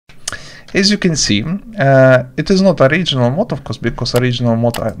As you can see, it is not original mod, of course, because original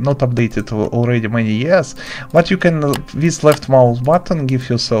mod are not updated already many years, but you can, with left mouse button, give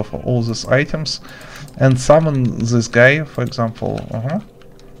yourself all these items and summon this guy, for example.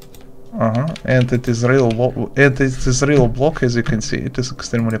 And it is real block, as you can see. It is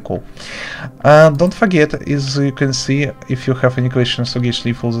extremely cool. Don't forget, as you can see, if you have any questions,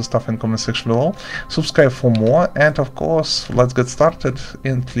 leave all the stuff in comment section below. Subscribe for more, and of course, let's get started,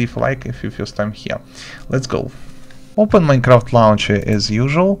 and leave a like if you first time here. Let's go. Open Minecraft Launcher as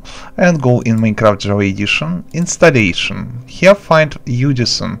usual and go in Minecraft Java Edition, Installation. Here find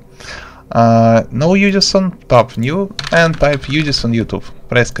Udisen. No Udisen, tap New and type Udisen YouTube.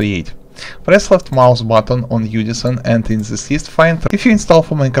 Press Create. Press left mouse button on Udisen and in this list find. If you install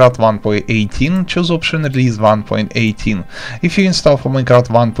for Minecraft 1.18, choose option Release 1.18. If you install for Minecraft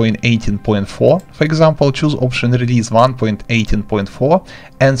 1.18.4, for example, choose option Release 1.18.4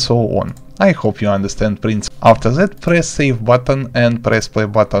 and so on. I hope you understand principle. After that, press Save button and press Play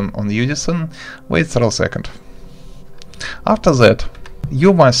button on Udisen. Wait for a second. After that,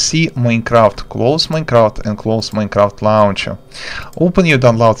 you must see Minecraft, close Minecraft and close Minecraft Launcher. Open your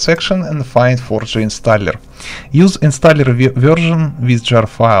download section and find FORGE installer. Use installer version with jar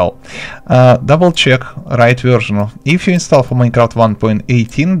file. Double check right version. If you install for Minecraft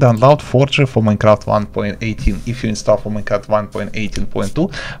 1.18, download FORGE for Minecraft 1.18. If you install for Minecraft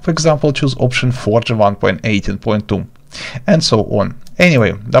 1.18.2, for example, choose option FORGE 1.18.2 and so on.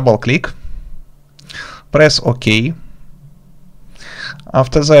 Anyway, double click, press OK.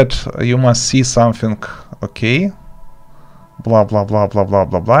 After that, you must see something, okay, blah blah blah blah blah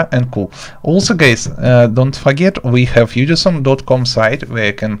blah blah, and cool. Also, guys, don't forget we have udisen.com site where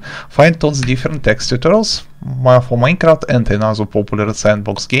you can find tons of different text tutorials for Minecraft and another popular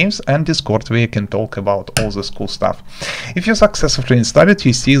sandbox games, and Discord where you can talk about all this cool stuff. If you successfully install it,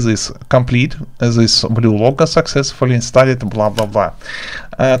 you see this complete, this blue logo successfully installed, blah blah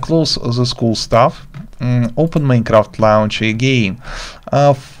blah. Close this cool stuff. Open Minecraft Launcher again.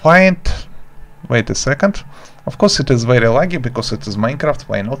 Wait a second. Of course it is very laggy because it is Minecraft,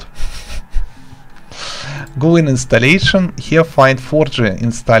 why not? Go in installation, here find FORGE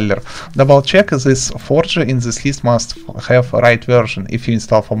installer. Double check this FORGE in this list must have right version. If you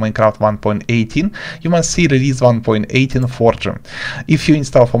install for Minecraft 1.18, you must see Release 1.18 FORGE. If you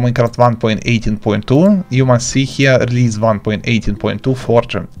install for Minecraft 1.18.2, you must see here Release 1.18.2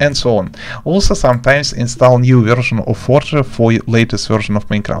 FORGE, and so on. Also sometimes install new version of FORGE for latest version of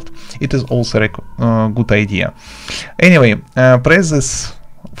Minecraft. It is also a good idea. Anyway, press this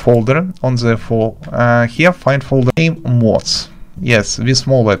folder on the here find folder name mods. Yes, with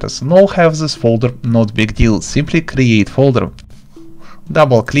small letters. No have this folder, not big deal. Simply create folder.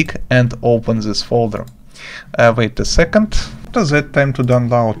 Double click and open this folder. Wait a second. After that, time to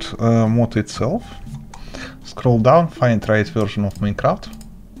download mod itself. Scroll down, find right version of Minecraft.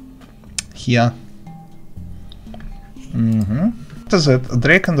 Here. After that,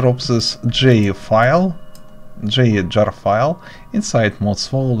 drag and drop this jar file inside mods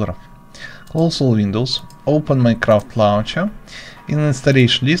folder. Close all windows, open Minecraft Launcher. In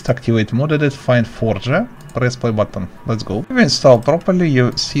installation list, activate mod edit, find FORGE, press play button. Let's go. If you install properly,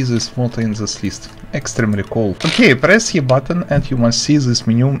 you see this mod in this list. Extremely cool. Okay, press E button and you must see this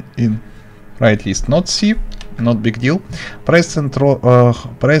menu in right list. Not C, not big deal. Press and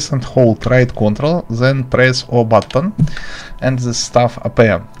hold right control, then press O button and the stuff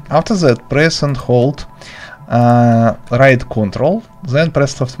appear. After that, press and hold right control, then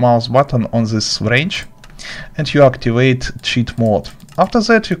press left mouse button on this range and you activate cheat mode. After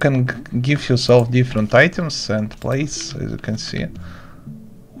that, you can give yourself different items and place, as you can see.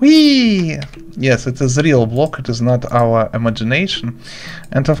 Whee! Yes, it is real block, it is not our imagination.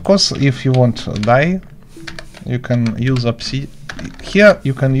 And of course, if you want to die, you can use here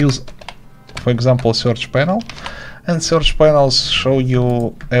you can use, for example, search panel. And search panels show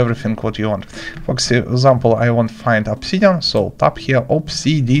you everything what you want. For example, I want to find obsidian, so tap here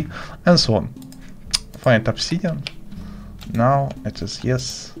obsidian and so on. Find obsidian. Now it is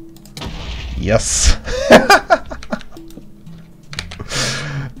yes. Yes.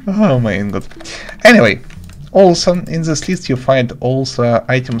 Oh my god. Anyway, also in this list you find also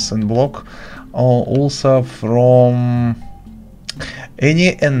items and block also from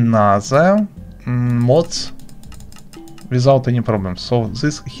any another mods without any problem. So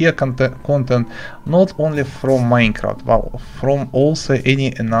this here content not only from Minecraft, but from also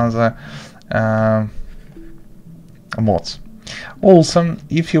any another mods. Also,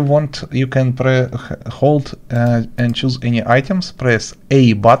 if you want, you can hold and choose any items, press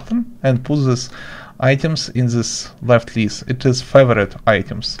A button and put this items in this left list. It is favorite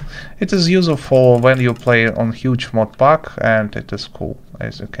items. It is useful for when you play on huge mod pack, and it is cool,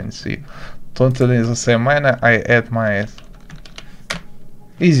 as you can see. Totally in the same manner, I add my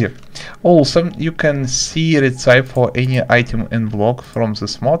easy. Also, you can see the type for any item in block from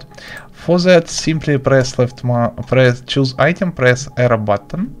this mod. For that, simply press choose item, press arrow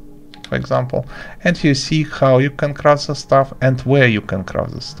button, for example, and you see how you can craft the stuff and where you can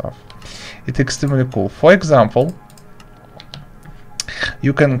craft the stuff. It's extremely cool. For example,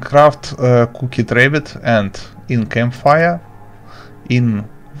 you can craft Cooked Rabbit and in Campfire, in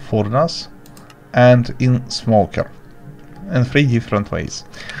Furnace, and in Smoker, in 3 different ways.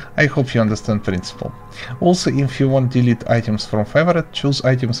 I hope you understand principle. Also, if you want to delete items from favorite, choose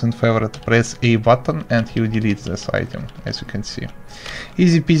items in favorite, press A button, and you delete this item, as you can see.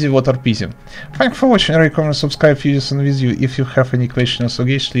 Easy peasy, water peasy. Thanks for watching, rate, comment, subscribe, videos and with you. If you have any questions or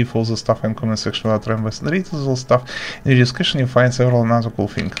suggestions, leave all the stuff in comment section without rambling and read all the stuff. In the description you find several another cool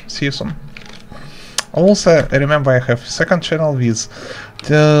things. See you soon. Also, remember I have a second channel with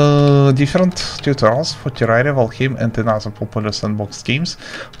different tutorials for Terraria, Valheim and another popular sandbox games.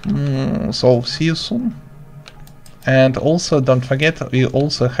 So see you soon. And also don't forget, we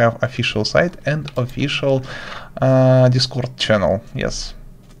also have official site and official Discord channel. Yes.